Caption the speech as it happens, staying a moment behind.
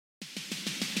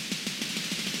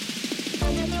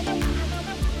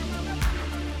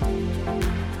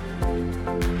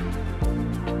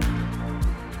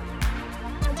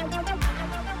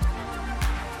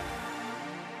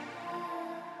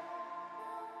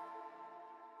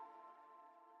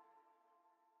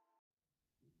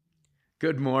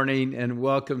Good morning and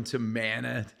welcome to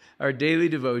Manna, our daily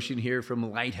devotion here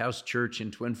from Lighthouse Church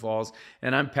in Twin Falls.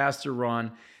 And I'm Pastor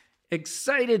Ron.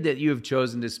 Excited that you have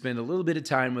chosen to spend a little bit of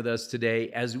time with us today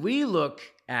as we look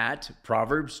at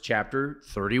Proverbs chapter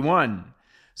 31.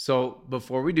 So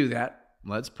before we do that,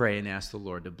 let's pray and ask the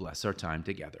Lord to bless our time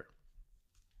together.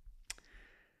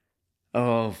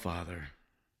 Oh, Father,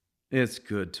 it's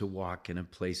good to walk in a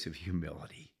place of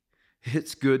humility.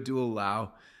 It's good to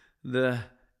allow the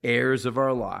heirs of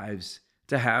our lives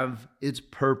to have its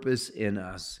purpose in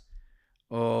us.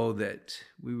 Oh, that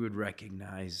we would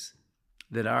recognize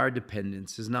that our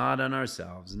dependence is not on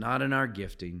ourselves, not in our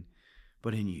gifting,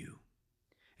 but in you.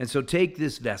 And so take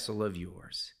this vessel of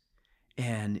yours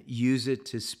and use it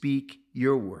to speak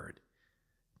your word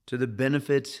to the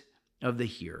benefit of the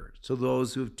hearer, to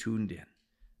those who have tuned in.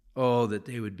 Oh, that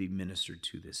they would be ministered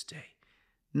to this day,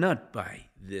 not by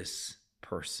this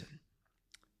person,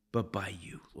 but by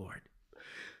you, Lord,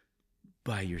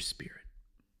 by your Spirit.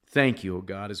 Thank you, O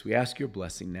God, as we ask your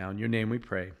blessing now. In your name we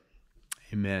pray.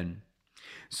 Amen.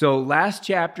 So last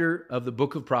chapter of the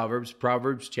book of Proverbs,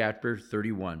 Proverbs chapter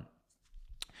 31.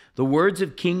 The words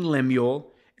of King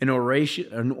Lemuel, an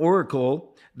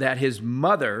oracle that his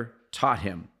mother taught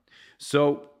him.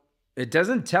 So it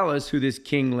doesn't tell us who this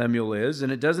King Lemuel is,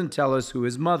 and it doesn't tell us who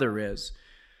his mother is.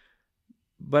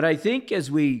 But I think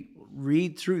as we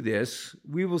read through this,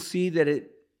 we will see that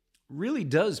it really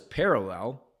does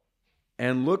parallel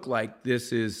and look like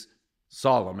this is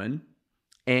Solomon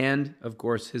and, of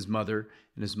course, his mother,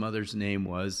 and his mother's name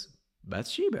was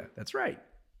Bathsheba. That's right.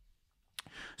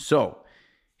 So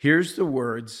here's the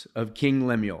words of King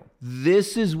Lemuel.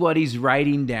 This is what he's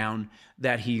writing down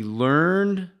that he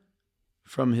learned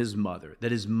from his mother,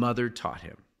 that his mother taught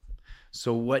him.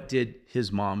 So what did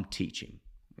his mom teach him?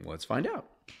 Let's find out.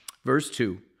 Verse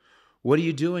 2. What are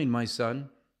you doing, my son?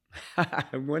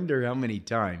 I wonder how many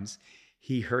times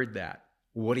he heard that.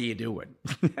 What are you doing?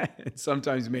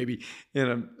 Sometimes maybe in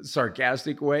a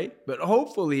sarcastic way, but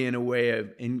hopefully in a way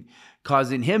of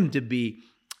causing him to be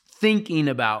thinking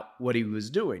about what he was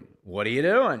doing. What are you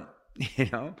doing?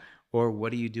 Or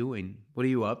what are you doing? What are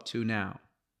you up to now?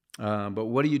 But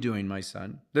what are you doing, my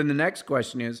son? Then the next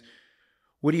question is,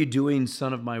 what are you doing,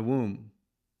 son of my womb?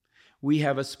 We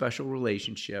have a special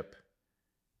relationship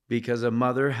because a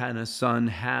mother and a son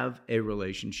have a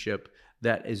relationship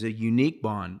that is a unique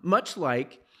bond, much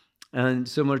like and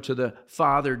similar to the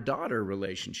father-daughter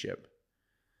relationship.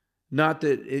 Not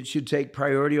that it should take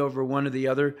priority over one or the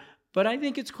other, but I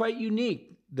think it's quite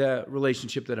unique, the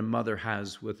relationship that a mother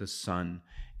has with a son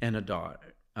and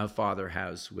a father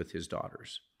has with his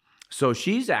daughters. So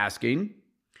she's asking,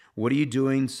 what are you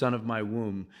doing, son of my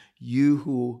womb, you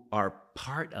who are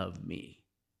part of me?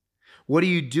 What are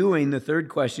you doing? The third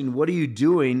question, what are you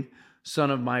doing, son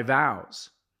of my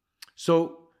vows?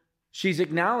 So she's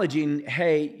acknowledging,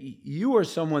 hey, you are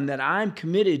someone that I'm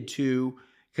committed to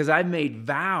because I've made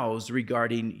vows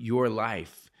regarding your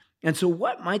life. And so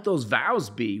what might those vows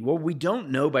be? Well, we don't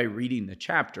know by reading the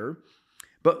chapter,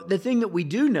 but the thing that we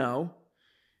do know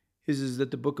is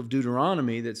that the book of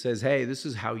Deuteronomy that says, hey, this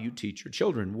is how you teach your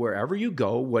children. Wherever you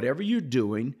go, whatever you're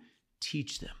doing,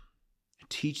 teach them.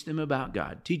 Teach them about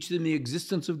God. Teach them the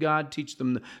existence of God. Teach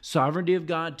them the sovereignty of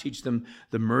God. Teach them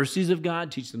the mercies of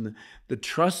God. Teach them the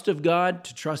trust of God,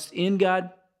 to trust in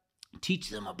God. Teach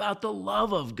them about the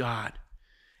love of God.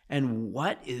 And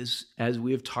what is, as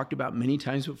we have talked about many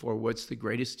times before, what's the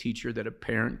greatest teacher that a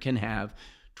parent can have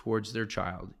towards their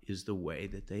child is the way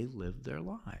that they live their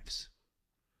lives.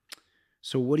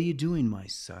 So what are you doing, my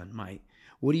son?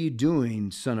 What are you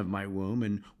doing, son of my womb?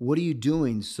 And what are you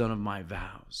doing, son of my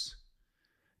vows?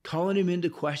 Calling him into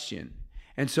question.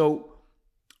 And so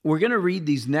we're going to read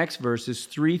these next verses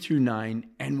 3 through 9,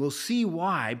 and we'll see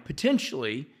why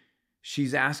potentially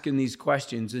she's asking these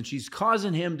questions and she's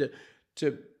causing him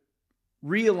to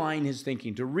realign his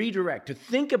thinking, to redirect, to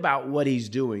think about what he's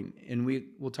doing. And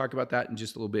we'll talk about that in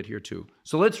just a little bit here too.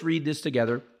 So let's read this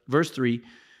together. Verse 3,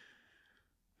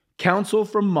 counsel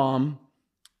from mom,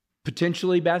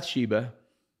 potentially Bathsheba,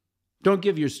 don't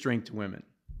give your strength to women.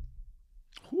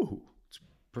 Ooh.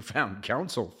 Profound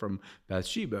counsel from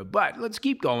Bathsheba. But let's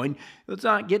keep going. Let's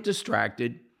not get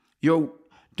distracted.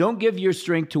 Don't give your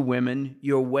strength to women,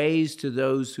 your ways to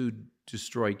those who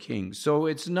destroy kings. So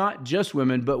it's not just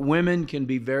women, but women can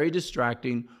be very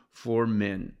distracting for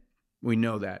men. We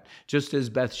know that. Just as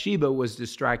Bathsheba was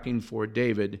distracting for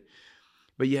David.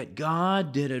 But yet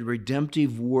God did a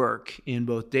redemptive work in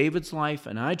both David's life,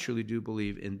 and I truly do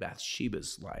believe in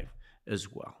Bathsheba's life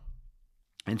as well.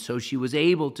 And so she was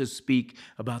able to speak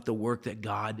about the work that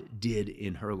God did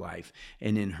in her life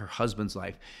and in her husband's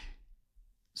life.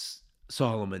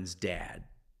 Solomon's dad,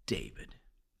 David,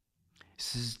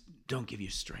 says, don't give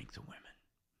you strength to women.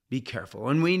 Be careful.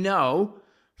 And we know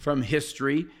from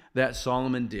history that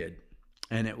Solomon did.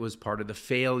 And it was part of the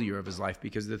failure of his life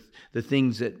because the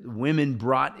things that women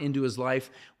brought into his life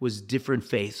was different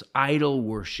faiths, idol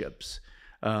worships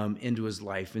into his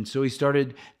life. And so he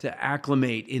started to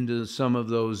acclimate into some of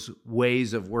those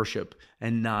ways of worship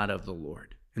and not of the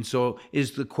Lord. And so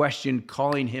is the question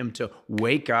calling him to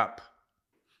wake up?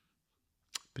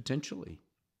 Potentially.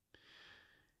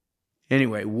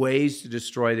 Anyway, ways to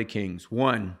destroy the kings.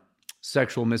 1,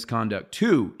 sexual misconduct.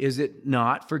 2, is it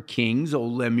not for kings, O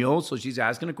Lemuel? So she's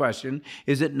asking a question.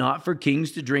 Is it not for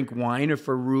kings to drink wine or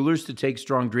for rulers to take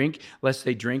strong drink, lest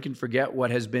they drink and forget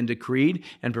what has been decreed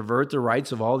and pervert the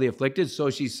rights of all the afflicted? So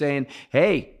she's saying,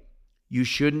 hey, you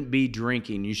shouldn't be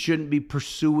drinking. You shouldn't be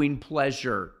pursuing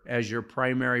pleasure as your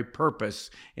primary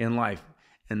purpose in life.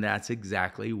 And that's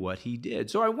exactly what he did.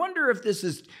 So I wonder if this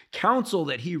is counsel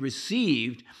that he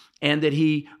received and that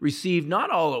he received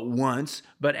not all at once,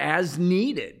 but as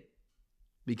needed.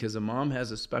 Because a mom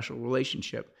has a special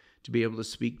relationship to be able to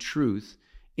speak truth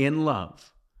in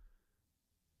love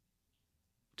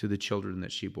to the children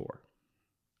that she bore.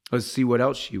 Let's see what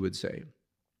else she would say.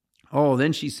 Oh,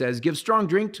 then she says, give strong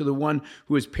drink to the one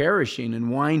who is perishing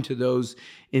and wine to those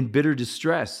in bitter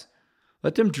distress.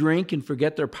 Let them drink and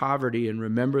forget their poverty and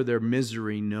remember their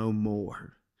misery no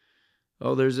more.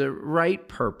 Oh, there's a right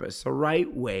purpose, a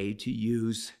right way to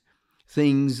use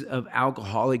things of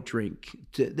alcoholic drink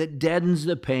that deadens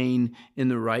the pain in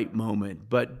the right moment.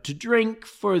 But to drink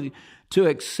to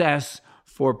excess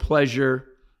for pleasure,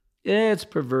 it's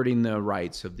perverting the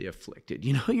rights of the afflicted.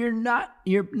 You know, you're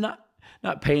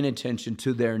not paying attention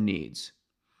to their needs.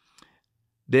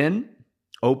 Then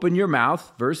open your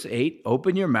mouth, verse 8,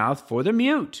 open your mouth for the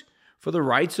mute, for the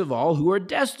rights of all who are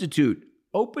destitute.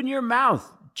 Open your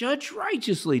mouth, judge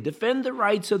righteously, defend the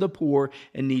rights of the poor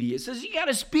and needy. It says you got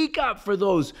to speak up for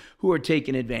those who are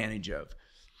taken advantage of.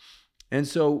 And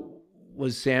so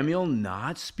was Samuel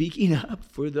not speaking up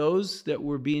for those that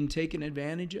were being taken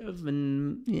advantage of?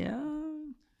 And yeah.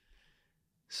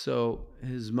 So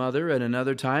his mother at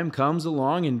another time comes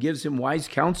along and gives him wise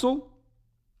counsel?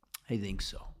 I think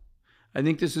so. I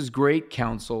think this is great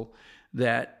counsel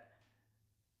that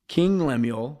King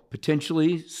Lemuel,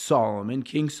 potentially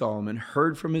King Solomon,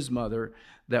 heard from his mother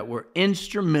that were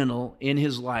instrumental in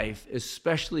his life,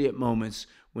 especially at moments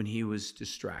when he was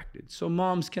distracted. So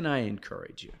moms, can I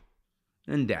encourage you,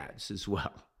 and dads as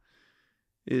well,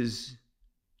 is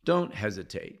don't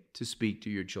hesitate to speak to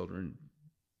your children,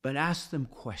 but ask them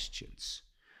questions,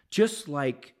 just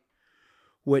like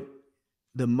what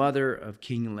the mother of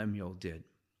King Lemuel did.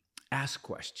 Ask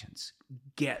questions.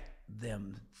 Get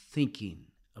them thinking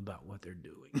about what they're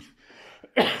doing.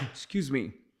 Excuse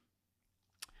me.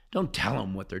 Don't tell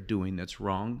them what they're doing that's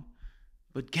wrong,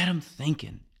 but get them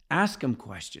thinking. Ask them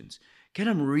questions. Get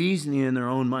them reasoning in their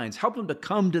own minds. Help them to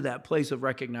come to that place of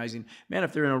recognizing, man,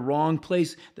 if they're in a wrong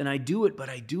place, then I do it, but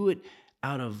I do it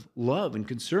out of love and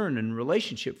concern and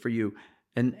relationship for you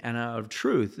and out of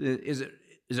truth. Is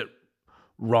it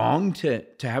wrong to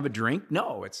have a drink?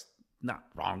 No, it's not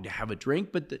wrong to have a drink,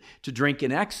 but to drink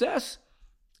in excess?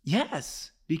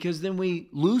 Yes, because then we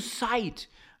lose sight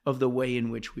of the way in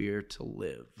which we are to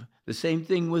live. The same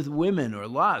thing with women or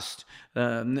lust,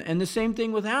 and the same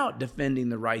thing without defending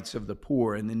the rights of the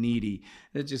poor and the needy.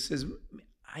 It just says,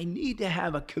 I need to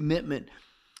have a commitment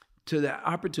to the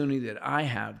opportunity that I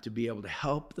have to be able to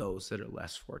help those that are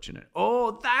less fortunate.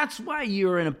 Oh, that's why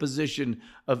you're in a position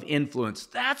of influence.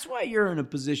 That's why you're in a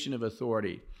position of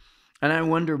authority. And I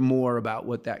wonder more about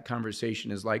what that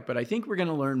conversation is like, but I think we're going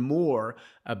to learn more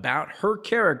about her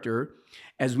character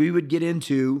as we would get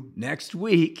into next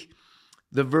week,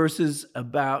 the verses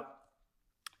about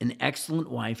an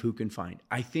excellent wife who can find.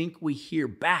 I think we hear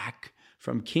back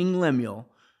from King Lemuel,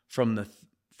 from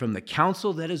the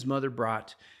counsel that his mother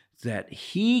brought, that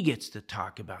he gets to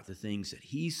talk about the things that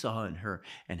he saw in her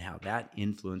and how that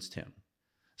influenced him.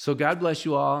 So God bless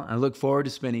you all. I look forward to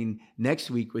spending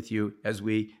next week with you as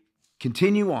we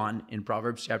continue on in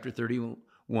Proverbs chapter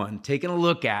 31, taking a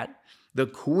look at the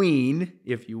queen,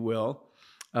 if you will,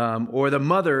 or the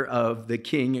mother of the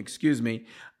king,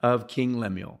 of King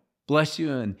Lemuel. Bless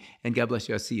you and God bless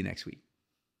you. I'll see you next week.